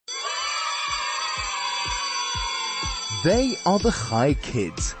They are the Chai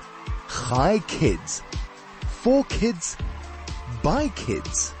Kids. Chai Kids. For kids, by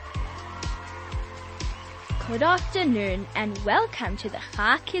kids. Good afternoon and welcome to the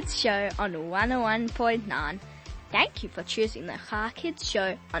Chai Kids Show on 101.9. Thank you for choosing the Chai Kids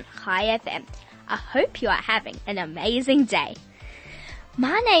Show on Chai FM. I hope you are having an amazing day.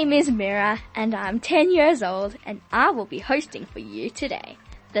 My name is Mira and I'm 10 years old and I will be hosting for you today.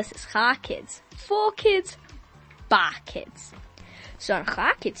 This is Chai Kids, for kids, by kids. So on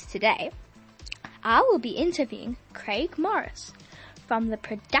Chai Kids today, I will be interviewing Craig Morris from the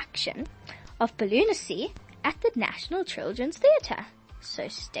production of Balloonasy at the National Children's Theatre. So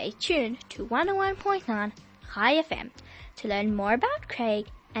stay tuned to 101.9 Chai FM to learn more about Craig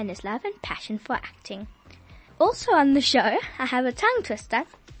and his love and passion for acting. Also on the show, I have a tongue twister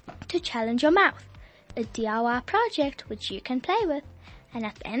to challenge your mouth, a DIY project which you can play with. And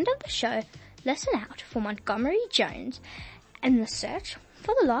at the end of the show, listen out for Montgomery Jones and the search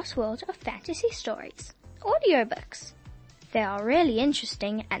for the lost world of fantasy stories, audiobooks. They are really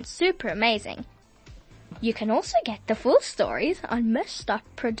interesting and super amazing. You can also get the full stories on Miss Stop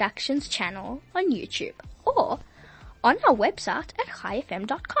Productions channel on YouTube or on our website at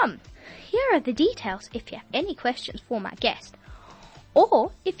highfm.com. Here are the details if you have any questions for my guest,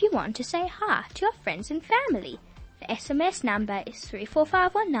 or if you want to say hi to your friends and family. The SMS number is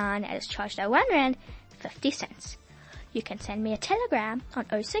 34519 and is charged at R1.50. You can send me a telegram on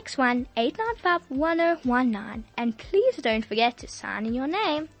 061 895 1019 and please don't forget to sign in your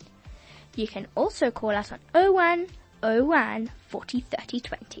name. You can also call us on 0101 40 30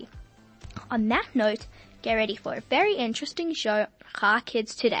 20. On that note, get ready for a very interesting show on Chai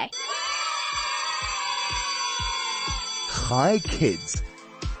Kids today. Chai Kids.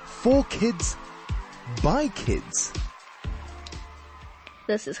 For kids, by kids.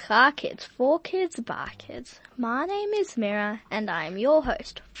 This is Chai Kids, for kids, by kids. My name is Mira and I am your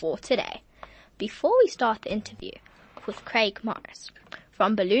host for today. Before we start the interview with Craig Morris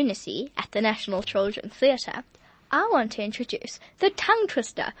from Balloonasy at the National Children's Theatre, I want to introduce the tongue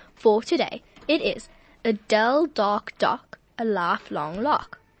twister for today. It is a dull dark dock, a lifelong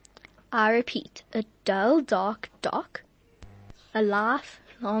lock. I repeat, a dull dark dock, a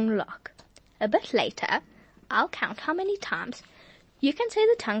lifelong lock. A bit later, I'll count how many times you can say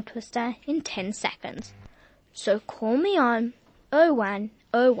the tongue twister in 10 seconds. So call me on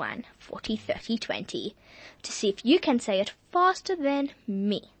 0101 40 30 20 to see if you can say it faster than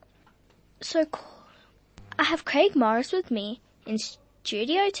me. So I have Craig Morris with me in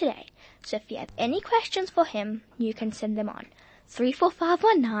studio today. So if you have any questions for him, you can send them on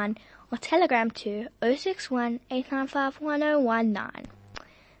 34519 or telegram to 061 895 1019.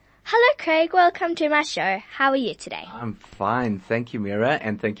 Hello, Craig. Welcome to my show. How are you today? I'm fine. Thank you, Mira,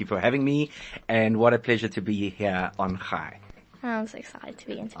 and thank you for having me. And what a pleasure to be here on Chai. I'm so excited to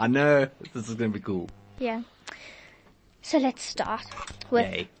be in. I know. This is going to be cool. Yeah. So let's start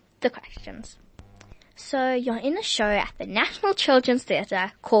with the questions. So you're in a show at the National Children's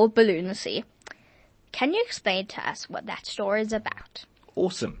Theatre called Balloonasy. Can you explain to us what that story is about?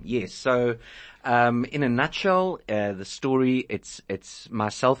 Awesome. Yes. So, in a nutshell, the story, it's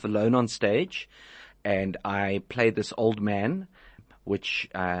myself alone on stage and I play this old man, which,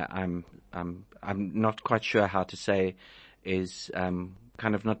 I'm not quite sure how to say is,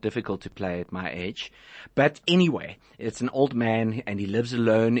 kind of not difficult to play at my age. But anyway, it's an old man and he lives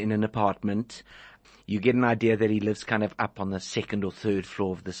alone in an apartment. You get an idea that he lives kind of up on the second or third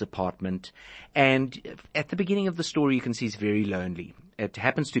floor of this apartment. And at the beginning of the story, you can see he's very lonely. It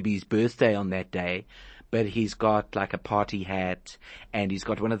happens to be his birthday on that day, but he's got like a party hat and he's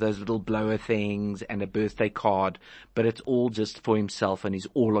got one of those little blower things and a birthday card, but it's all just for himself and he's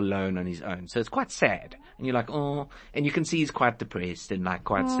all alone on his own. So it's quite sad. And you're like, oh, and you can see he's quite depressed and like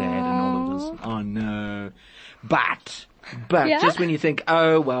quite sad and all of this. Oh no. But just when you think,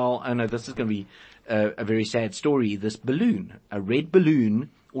 oh no, this is going to be a very sad story, this balloon, a red balloon,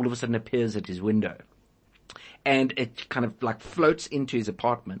 all of a sudden appears at his window. And it kind of like floats into his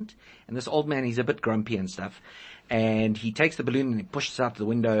apartment. And this old man, he's a bit grumpy and stuff. And he takes the balloon and he pushes it out the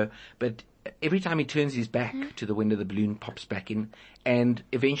window. But every time he turns his back to the window, the balloon pops back in. And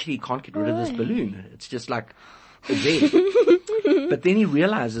eventually he can't get rid of this balloon. It's just like there. But then he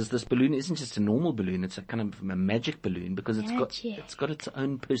realizes this balloon isn't just a normal balloon. It's a kind of a magic balloon because it's got its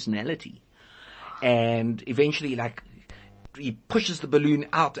own personality. And eventually, like, he pushes the balloon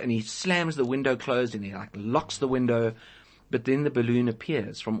out and he slams the window closed and he like locks the window. But then the balloon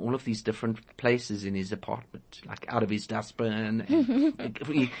appears from all of these different places in his apartment, like out of his dustbin.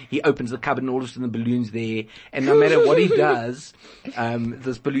 And he opens the cupboard and all of a sudden the balloon's there. And no matter what he does,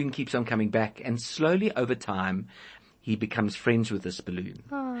 this balloon keeps on coming back. And slowly over time, he becomes friends with this balloon.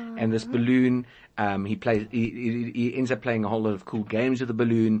 And this balloon, he ends up playing a whole lot of cool games with the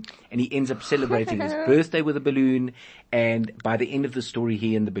balloon, and he ends up celebrating his birthday with a balloon, and by the end of the story,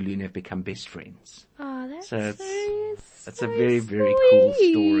 he and the balloon have become best friends. Oh, that's That's so a very, very cool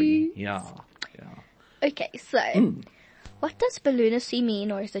story. Yeah. Okay, so what does balloonacy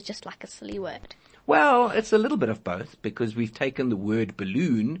mean, or is it just like a silly word? Well, it's a little bit of both, because we've taken the word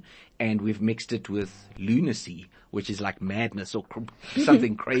balloon and we've mixed it with lunacy, which is like madness or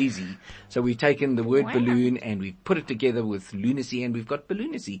something crazy. So we've taken the word balloon and we've put it together with lunacy, and we've got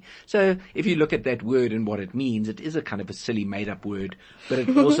balloonacy. So if you look at that word and what it means, it is a kind of a silly made-up word, but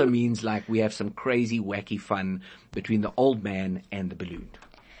it also means like we have some crazy, wacky fun between the old man and the balloon.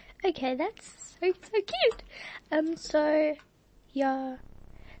 Okay, that's so cute.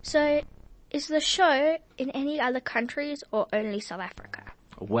 So is the show in any other countries or only South Africa?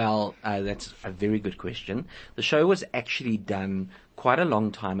 Well, that's a very good question. The show was actually done quite a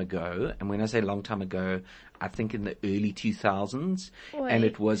long time ago, and when I say long time ago, I think in the early 2000s, and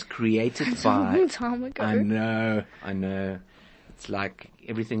it was created by... a long time ago. I know. It's like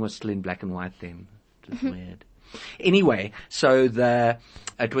everything was still in black and white then. It was weird. Anyway, so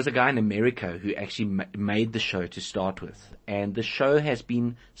it was a guy in America who actually made the show to start with. And the show has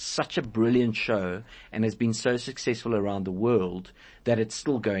been such a brilliant show and has been so successful around the world that it's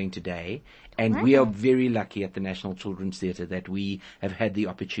still going today. And we are very lucky at the National Children's Theatre that we have had the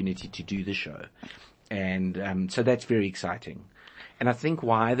opportunity to do the show. And so that's very exciting. And I think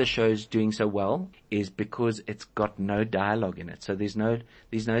why the show's doing so well is because it's got no dialogue in it. So there's no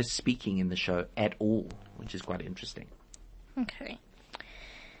speaking in the show at all, which is quite interesting. Okay.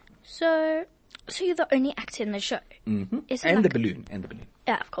 So you're the only actor in the show. Mm-hmm. And the balloon.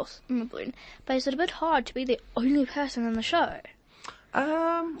 Yeah, of course, and the balloon. But is it a bit hard to be the only person in the show?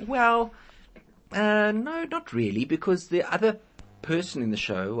 Well, no, not really, because the other person in the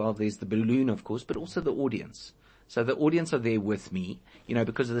show, well, there's the balloon, of course, but also the audience. So the audience are there with me,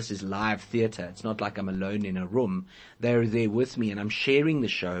 because this is live theatre. It's not like I'm alone in a room. They're there with me, and I'm sharing the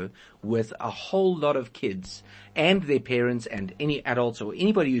show with a whole lot of kids and their parents and any adults or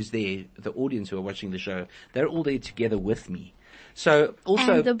anybody who's there, the audience who are watching the show. They're all there together with me. So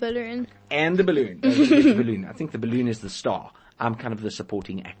also... And the balloon. And the balloon. Don't forget the balloon. I think the balloon is the star. I'm kind of the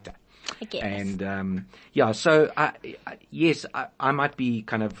supporting actor. I guess. And, so I might be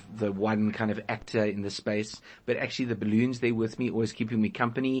kind of the one kind of actor in the space, but actually the balloon's there with me, always keeping me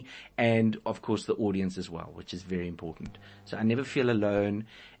company, and of course the audience as well, which is very important. So I never feel alone,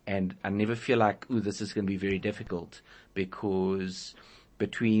 and I never feel like, this is going to be very difficult, because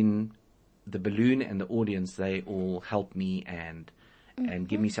between the balloon and the audience, they all help me and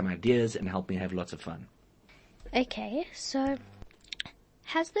give me some ideas and help me have lots of fun. Okay, so...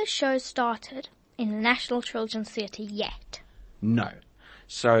 has the show started in the National Children's Theatre yet? No.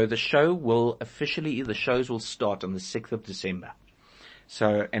 So the shows will start on the 6th of December.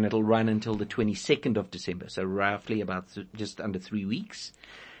 So, and it'll run until the 22nd of December. So roughly about just under 3 weeks.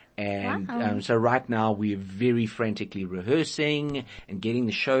 And so right now we're very frantically rehearsing and getting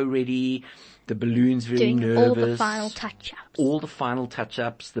the show ready. The balloon's very nervous. All the final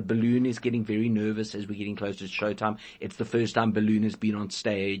touch-ups. The balloon is getting very nervous as we're getting closer to showtime. It's the first time balloon has been on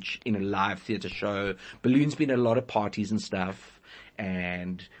stage in a live theatre show. Balloon's been at a lot of parties and stuff.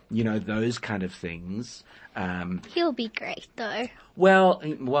 And, those kind of things. He'll be great, though. Well,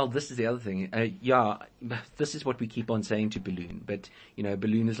 this is the other thing. This is what we keep on saying to Balloon. But,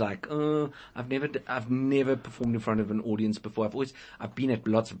 Balloon is like, I've never performed in front of an audience before. I've been at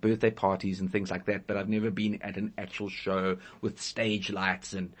lots of birthday parties and things like that, but I've never been at an actual show with stage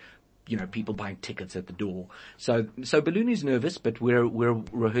lights and, people buying tickets at the door. So Balloon is nervous, but we're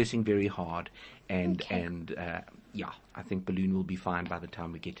rehearsing very hard. And I think Balloon will be fine by the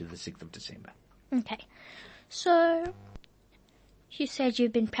time we get to the 6th of December. Okay. So, you said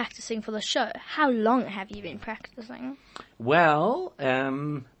you've been practicing for the show. How long have you been practicing? Well,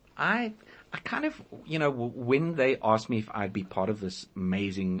 I kind of, when they asked me if I'd be part of this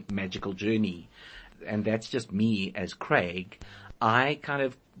amazing magical journey, and that's just me as Craig, I kind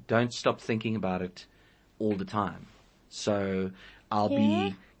of don't stop thinking about it all the time. So I'll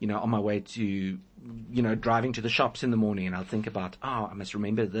be, on my way to, driving to the shops in the morning, and I'll think about, I must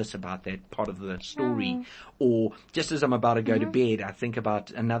remember this about that part of the story. Or just as I'm about to go to bed, I think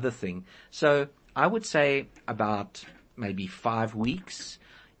about another thing. So I would say about maybe 5 weeks,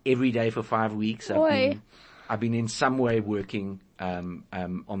 every day for 5 weeks. I've been in some way working, on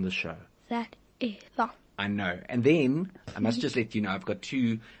the show. That is long. I know. And then, I must just let you know, I've got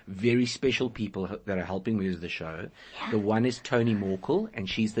 2 very special people that are helping me with the show. Yeah. The one is Toni Morkel, and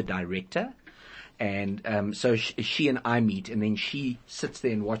she's the director. And so she and I meet, and then she sits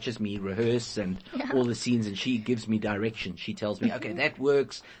there and watches me rehearse and all the scenes, and she gives me direction. She tells me, okay, that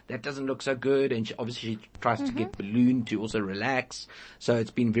works, that doesn't look so good, and obviously she tries to get Balloon to also relax. So it's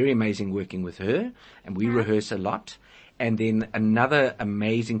been very amazing working with her, and we rehearse a lot. And then another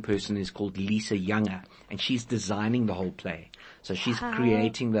amazing person is called Lisa Younger, and she's designing the whole play. So she's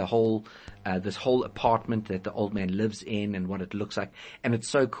creating the whole, this whole apartment that the old man lives in and what it looks like. And it's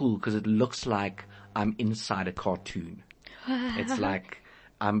so cool because it looks like I'm inside a cartoon. It's like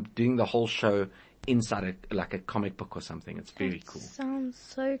I'm doing the whole show inside like a comic book or something. It's very cool. Sounds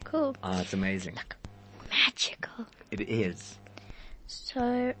so cool. It's amazing. Like magical. It is.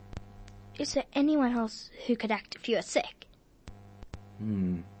 So, is there anyone else who could act if you are sick?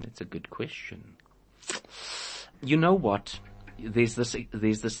 That's a good question. You know what? There's this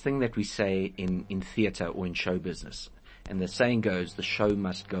thing that we say in theatre or in show business, and the saying goes, the show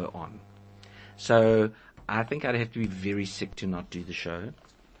must go on. So I think I'd have to be very sick to not do the show.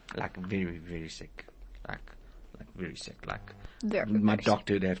 Like very, very sick. Like very sick. Like my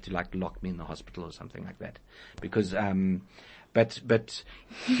doctor would have to like lock me in the hospital or something like that. Because, but,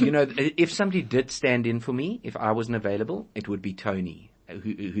 you know, if somebody did stand in for me, if I wasn't available, it would be Tony,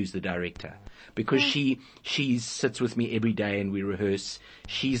 who's the director. Because she sits with me every day and we rehearse.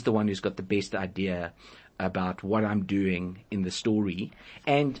 She's the one who's got the best idea about what I'm doing in the story.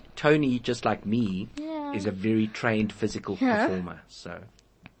 And Tony, just like me, is a very trained physical performer. So,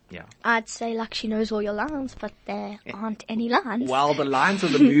 yeah. I'd say like she knows all your lines, but there aren't any lines. Well, the lines are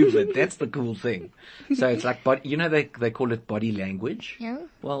the movement. That's the cool thing. So it's like, you know, they call it body language. Yeah.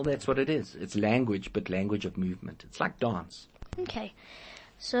 Well, that's what it is. It's language, but language of movement. It's like dance. Okay.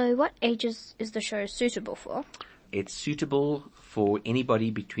 So what ages is the show suitable for? It's suitable for anybody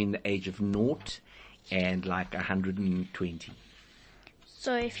between the age of 0 and like 120.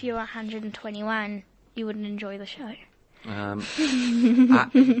 So if you're 121, you wouldn't enjoy the show? I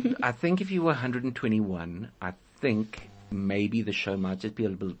think if you were 121, I think maybe the show might just be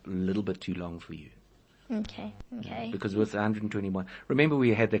a little bit too long for you. Okay. Because with 121, remember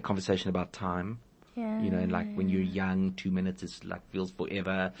we had that conversation about time? Yeah. You know, and like when you're young, 2 minutes is like feels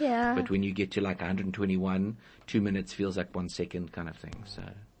forever. Yeah. But when you get to like 121, 2 minutes feels like 1 second kind of thing. So,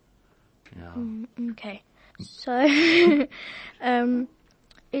 yeah. Okay. So,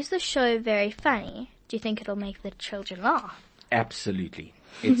 is the show very funny? Do you think it'll make the children laugh? Absolutely.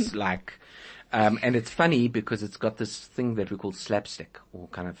 It's like, and it's funny because it's got this thing that we call slapstick or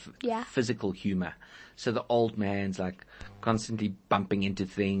kind of physical humor. So the old man's like constantly bumping into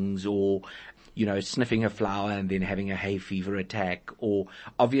things or, you know, sniffing a flower and then having a hay fever attack. Or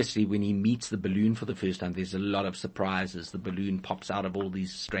obviously when he meets the balloon for the first time, there's a lot of surprises. The balloon pops out of all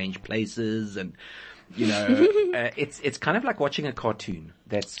these strange places and, you know, it's kind of like watching a cartoon.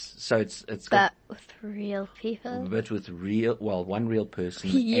 It's but with real people. But with one real person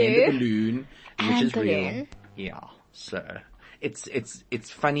You and a balloon, which and is real. balloon. Yeah. So it's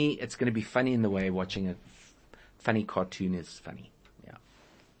funny. It's going to be funny in the way watching a funny cartoon is funny. Yeah.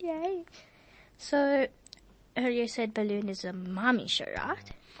 Yay. So, you said Balloon is a mommy show,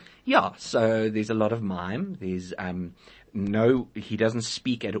 right? Yeah. So there's a lot of mime. There's, he doesn't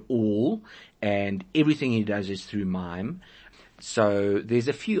speak at all, and everything he does is through mime. So there's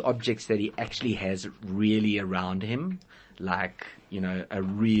a few objects that he actually has really around him, like, you know, a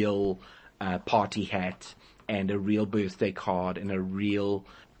real party hat and a real birthday card and a real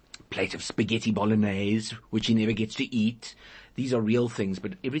plate of spaghetti bolognese, which he never gets to eat. These are real things,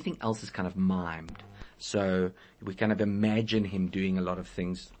 but everything else is kind of mimed. So we kind of imagine him doing a lot of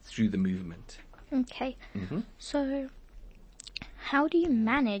things through the movement. Okay. Mm-hmm. So, how do you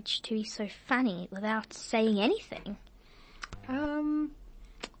manage to be so funny without saying anything?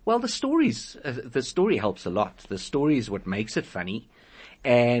 Well, the story helps a lot. The story is what makes it funny.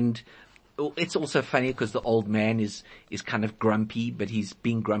 And it's also funny because the old man is kind of grumpy, but he's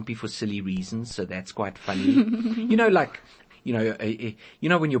being grumpy for silly reasons. So that's quite funny. You know,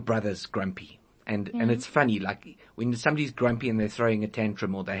 when your brother's grumpy. And it's funny, like when somebody's grumpy and they're throwing a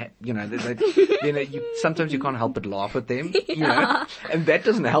tantrum or sometimes you can't help but laugh at them, you know, and that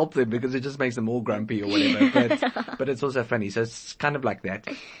doesn't help them because it just makes them more grumpy or whatever, but it's also funny. So it's kind of like that.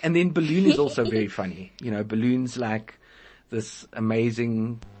 And then Balloon is also very funny. You know, Balloon's like this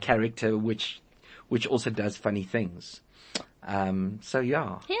amazing character which also does funny things. So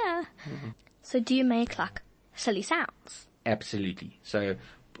yeah. Yeah. Mm-hmm. So do you make like silly sounds? Absolutely. So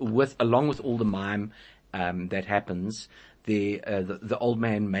along with all the mime that happens, the old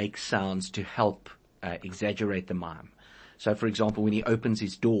man makes sounds to help exaggerate the mime. So, for example, when he opens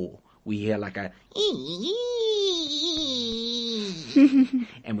his door, we hear like a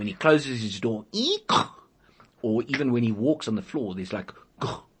And when he closes his door, eek, or even when he walks on the floor, there's like,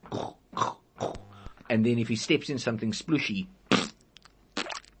 and then if he steps in something splooshy,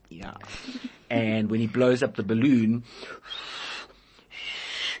 yeah. And when he blows up the balloon,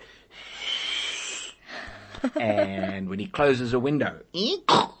 and when he closes a window, eek,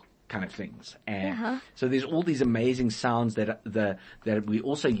 kind of things. And so there's all these amazing sounds that we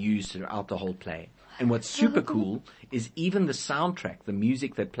also use throughout the whole play. And what's super cool is even the soundtrack, the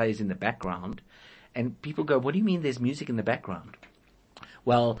music that plays in the background. And people go, what do you mean there's music in the background?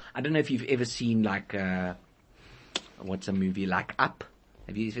 Well, I don't know if you've ever seen like, what's a movie like Up?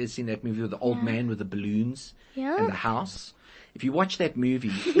 Have you ever seen that movie with the old man with the balloons and the house? If you watch that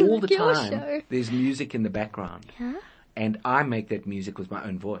movie all the time, there's music in the background. Yeah. And I make that music with my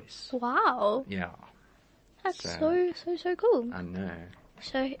own voice. Wow. Yeah. That's so cool. I know.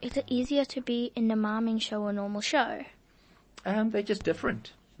 So is it easier to be in a miming show or a normal show? They're just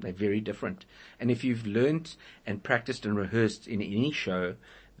different. They're very different. And if you've learnt and practiced and rehearsed in any show,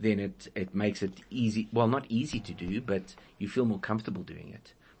 then it makes it easy. Well, not easy to do, but you feel more comfortable doing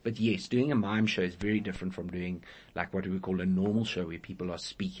it. But yes, doing a mime show is very different from doing like what we call a normal show where people are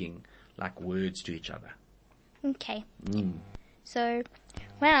speaking like words to each other. Okay. So,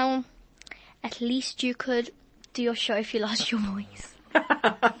 well, at least you could do your show if you lost your voice.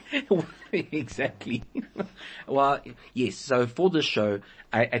 Exactly. Well, yes. So for this show,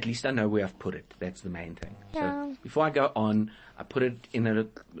 at least I know where I've put it. That's the main thing. Yeah. So before I go on, I put it in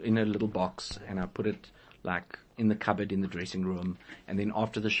a little box, and I put it like in the cupboard in the dressing room. And then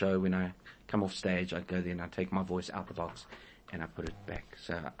after the show, when I come off stage, I go there and I take my voice out the box and I put it back.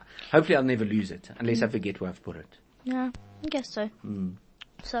 So hopefully I'll never lose it unless I forget where I've put it. Yeah, I guess so.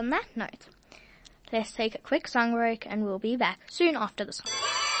 So on that note, let's take a quick song break and we'll be back soon after the song.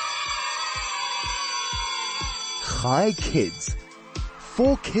 Hi Kids.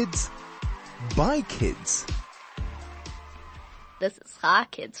 For kids, by kids. This is Hi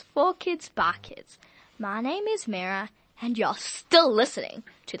Kids, for kids, by kids. My name is Mira and you're still listening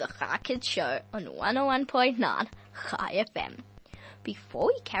to the Hi Kids show on 101.9 Hi FM. Before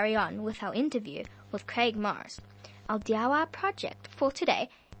we carry on with our interview with Craig Morris, our DIY project for today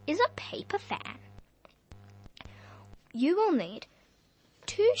is a paper fan. You will need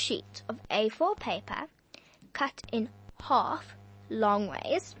 2 sheets of A4 paper cut in half long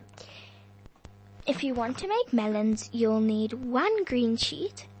ways. If you want to make melons, you'll need 1 green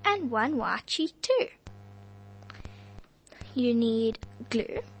sheet and 1 white sheet too. You need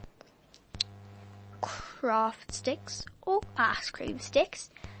glue, craft sticks or ice cream sticks,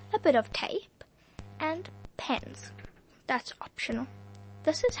 a bit of tape, and pens. That's optional.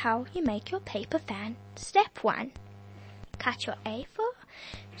 This is how you make your paper fan. Step 1. Cut your A4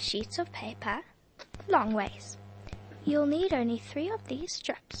 sheets of paper long ways. You'll need only 3 of these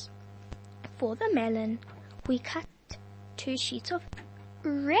strips. For the melon, we cut 2 sheets of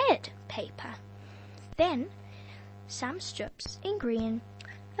red paper. Then, some strips in green,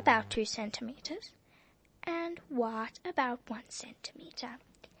 about 2 centimeters, and white, about 1 centimeter.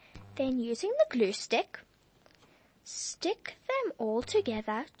 Then, using the glue stick, stick them all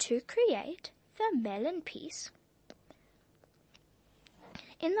together to create the melon piece.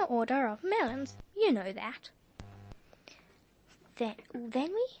 In the order of melons, you know that. Then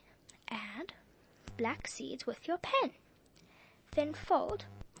we add black seeds with your pen. Then fold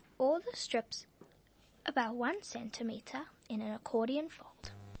all the strips about 1 centimeter in an accordion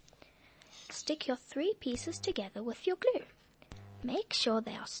fold. Stick your 3 pieces together with your glue. Make sure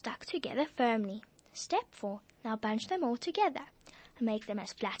they are stuck together firmly. Step 4. Now bunch them all together and make them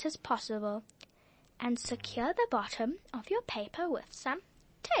as flat as possible. And secure the bottom of your paper with some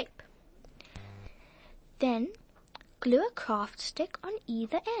tape. Then glue a craft stick on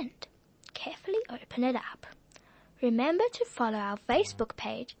either end. Carefully open it up. Remember to follow our Facebook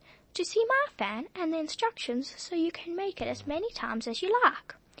page to see my fan and the instructions so you can make it as many times as you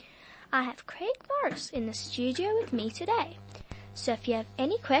like. I have Craig Morris in the studio with me today. So if you have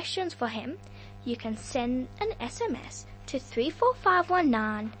any questions for him, you can send an SMS to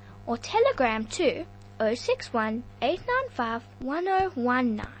 34519 or telegram to 061 895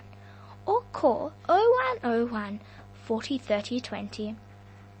 1019 or call 0101 40 30 20.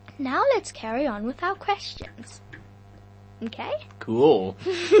 Now let's carry on with our questions. Okay? Cool.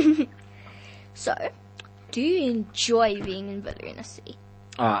 So, do you enjoy being in Balloon Sea?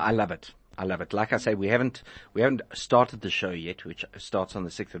 I love it. I love it. Like I say, we haven't started the show yet, which starts on the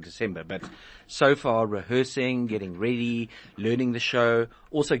 6th of December, but so far rehearsing, getting ready, learning the show,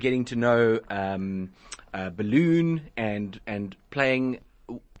 also getting to know Balloon and playing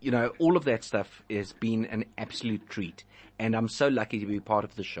all of that stuff has been an absolute treat, and I'm so lucky to be part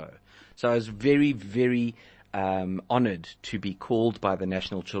of the show. So I was very, very honored to be called by the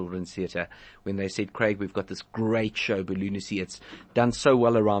National Children's Theatre when they said, Craig, we've got this great show, Balloonacy. It's done so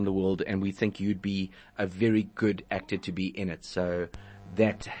well around the world, and we think you'd be a very good actor to be in it. So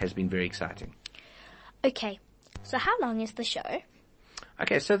that has been very exciting. Okay, so how long is the show?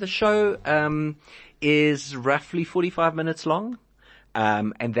 Okay, so the show is roughly 45 minutes long.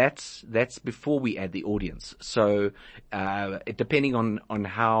 And that's before we add the audience. So, depending on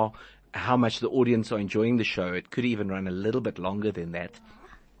how much the audience are enjoying the show, it could even run a little bit longer than that.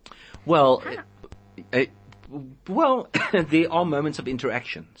 Well, there are moments of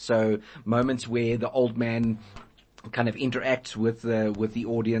interaction. So moments where the old man kind of interacts with the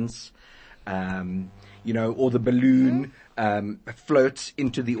audience, or the balloon, floats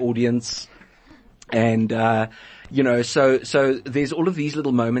into the audience. And, so there's all of these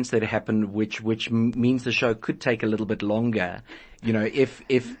little moments that happen, which means the show could take a little bit longer. If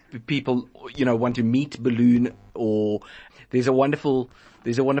people, want to meet Balloon, or there's a wonderful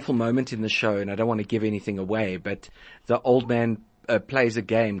moment in the show, and I don't want to give anything away, but the old man plays a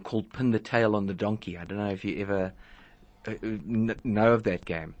game called Pin the Tail on the Donkey. I don't know if you ever know of that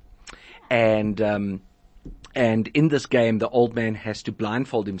game. And in this game, the old man has to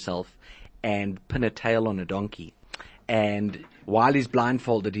blindfold himself and pin a tail on a donkey. And while he's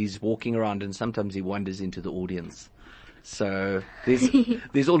blindfolded, he's walking around, and sometimes he wanders into the audience. So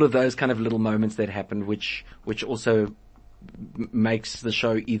there's all of those kind of little moments that happen, which also makes the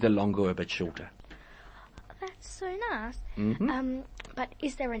show either longer or a bit shorter. That's so nice. Mm-hmm. But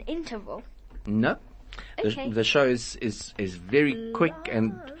is there an interval? No. Okay. The show is very quick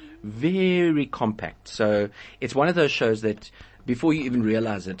and very compact. So it's one of those shows that before you even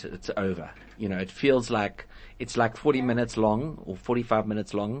realize it, it's over. It feels like it's like 40 minutes long or 45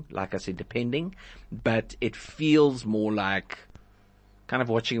 minutes long, like I said, depending. But it feels more like kind of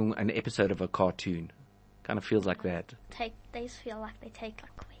watching an episode of a cartoon. Kind of feels like that. They feel like they take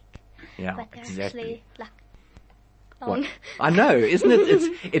like a week. Yeah, but they're exactly. actually like long. What? I know, isn't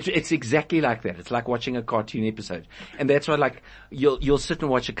it? It's exactly like that. It's like watching a cartoon episode. And that's why, like, you'll sit and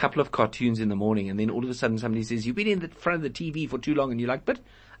watch a couple of cartoons in the morning, and then all of a sudden somebody says, you've been in the front of the TV for too long, and you're like, but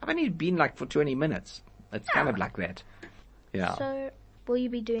I've only been like for 20 minutes. It's kind of like that. Yeah. So, will you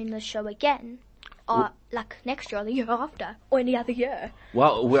be doing the show again? Or like next year or the year after? Or any other year?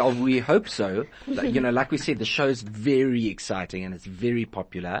 Well, we hope so. Like we said, the show's very exciting and it's very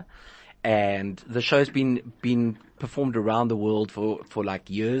popular. And the show's been performed around the world for like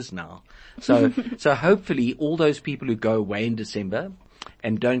years now. So hopefully all those people who go away in December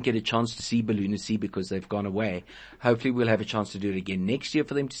and don't get a chance to see Balloonacy because they've gone away, hopefully we'll have a chance to do it again next year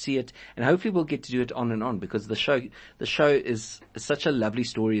for them to see it. And hopefully we'll get to do it on and on, because the show is such a lovely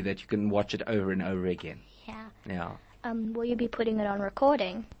story that you can watch it over and over again. Yeah. Yeah. Will you be putting it on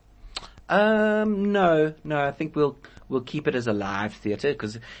recording? No, I think we'll keep it as a live theatre,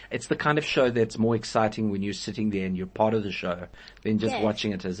 because it's the kind of show that's more exciting when you're sitting there and you're part of the show than just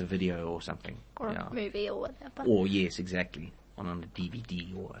watching it as a video or something. Or a movie or whatever. Or yes, exactly. On a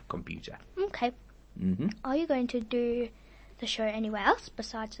DVD or a computer. Okay. Mm-hmm. Are you going to do the show anywhere else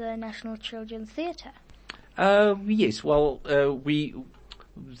besides the National Children's Theatre? Yes, well,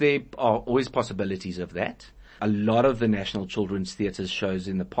 there are always possibilities of that. A lot of the National Children's Theatre's shows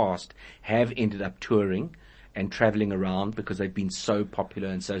in the past have ended up touring and traveling around because they've been so popular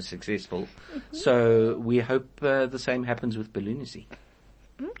and so successful. Mm-hmm. So we hope the same happens with Balloonacy.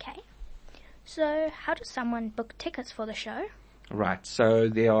 Okay. So how does someone book tickets for the show? Right, so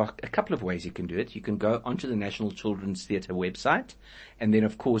there are a couple of ways you can do it. You can go onto the National Children's Theatre website, and then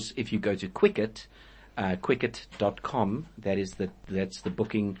of course if you go to Quicket, quicket.com, that's the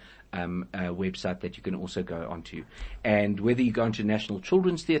booking website that you can also go onto. And whether you go onto National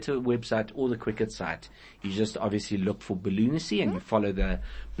Children's Theatre website or the Quicket site, you just obviously look for Balloonacy and you follow the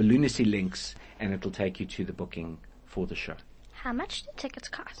Balloonacy links, and it'll take you to the booking for the show. How much do tickets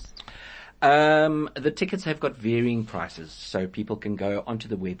cost? The tickets have got varying prices, so people can go onto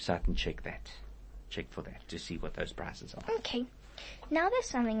the website and check for that to see what those prices are. Okay. Now there's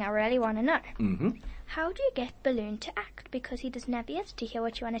something I really want to know. Mm-hmm. How do you get Balloon to act? Because he doesn't have ears to hear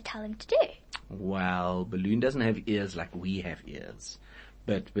what you want to tell him to do. Well, Balloon doesn't have ears like we have ears,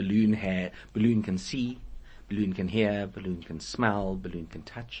 but Balloon can see, Balloon can hear, Balloon can smell, Balloon can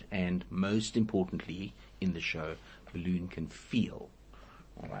touch, and most importantly in the show, Balloon can feel.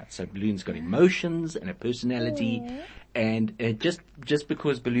 Alright, so Balloon's got emotions and a personality, and just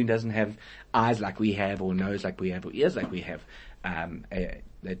because Balloon doesn't have eyes like we have, or nose like we have, or ears like we have,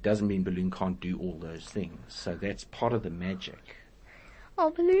 that doesn't mean Balloon can't do all those things. So that's part of the magic. Oh,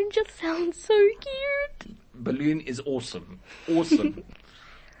 Balloon just sounds so cute. Balloon is awesome. Awesome.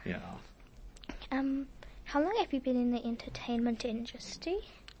 Yeah. How long have you been in the entertainment industry?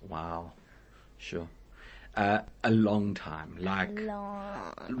 Wow. Sure. A long time.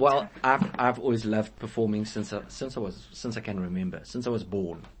 Long. Well, I've always loved performing since I can remember, since I was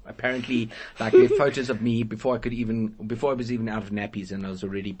born. Apparently, like there are photos of me before I was even out of nappies, and I was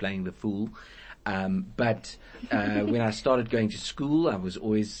already playing the fool. But when I started going to school, I was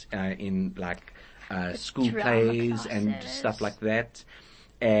always in like school Drama plays and classes. stuff like that.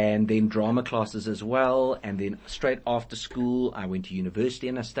 And then drama classes as well. And then straight after school, I went to university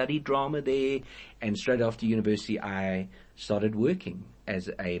and I studied drama there. And straight after university, I started working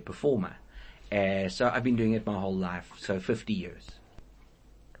as a performer. So I've been doing it my whole life. So 50 years.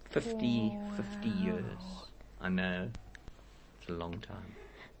 50 years. I know. It's a long time.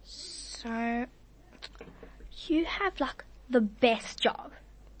 So, you have like the best job.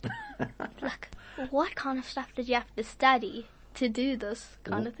 Like, what kind of stuff did you have to study to do this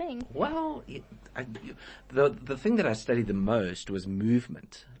kind of thing? Well, the thing that I studied the most was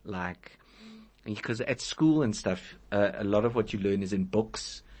movement. Like, because at school and stuff, a lot of what you learn is in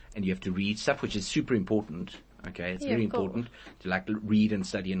books, and you have to read stuff, which is super important. Okay, it's very of course. important to like read and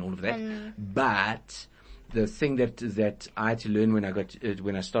study and all of that. But the thing that I had to learn when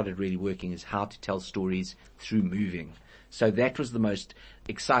I started really working is how to tell stories through moving. So that was the most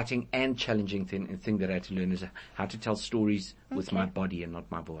exciting and challenging thing that I had to learn, is how to tell stories with my body and not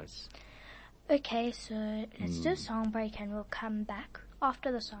my voice. Okay, so let's do a song break and we'll come back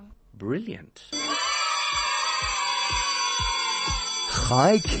after the song. Brilliant.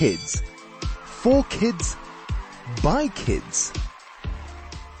 Hi kids. For kids, by kids.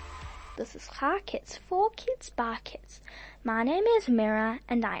 This is Hi Kids, for kids, by kids. My name is Mira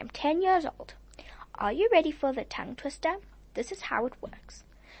and I am 10 years old. Are you ready for the tongue twister? This is how it works.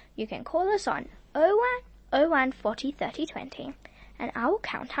 You can call us on 01 40 30 20 and I will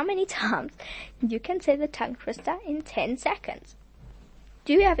count how many times you can say the tongue twister in 10 seconds.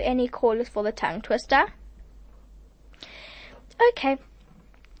 Do you have any callers for the tongue twister? Okay.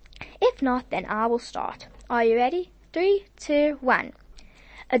 If not, then I will start. Are you ready? 3, 2, 1.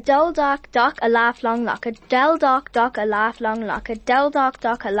 A dull dark dock, a lifelong lock. A dull dark dock, a lifelong lock. A dull dark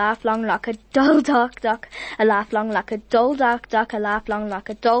dock, a lifelong lock. A dull dark dock, a lifelong lock. A dull dark dock, a lifelong lock.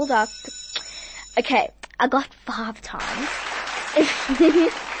 A dull dark. Okay, I got 5 times.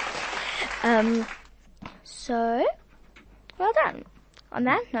 So, well done. On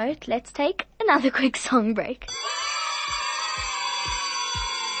that note, let's take another quick song break.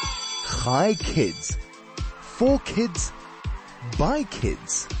 Hi kids. For kids, by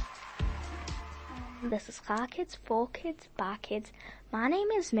kids. This is Hi Kids, for kids, by kids. My name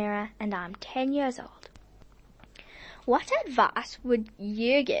is Mira and I'm 10 years old. What advice would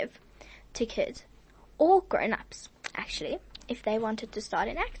you give to kids or grown-ups, actually, if they wanted to start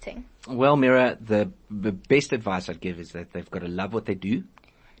in acting? Well, Mira, the best advice I'd give is that they've got to love what they do.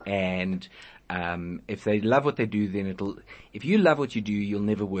 And if they love what they do, then if you love what you do, you'll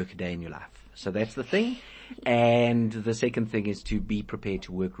never work a day in your life. So that's the thing. And the second thing is to be prepared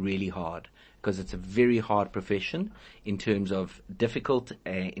to work really hard, because it's a very hard profession in terms of difficult,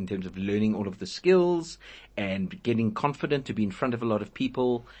 in terms of learning all of the skills and getting confident to be in front of a lot of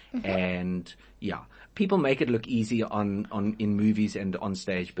people. And yeah, people make it look easy in movies and on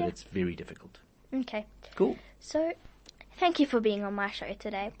stage, but it's very difficult. Okay. Cool. So, thank you for being on my show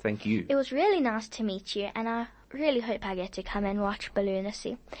today. Thank you. It was really nice to meet you, and I really hope I get to come and watch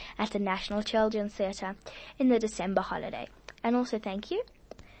Balloonacy at the National Children's Theatre in the December holiday. And also thank you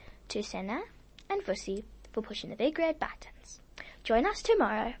to Senna and Vusi for pushing the big red buttons. Join us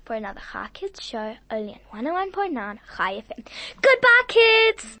tomorrow for another Hi Kids show only on 101.9 Hi FM. Goodbye,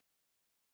 kids!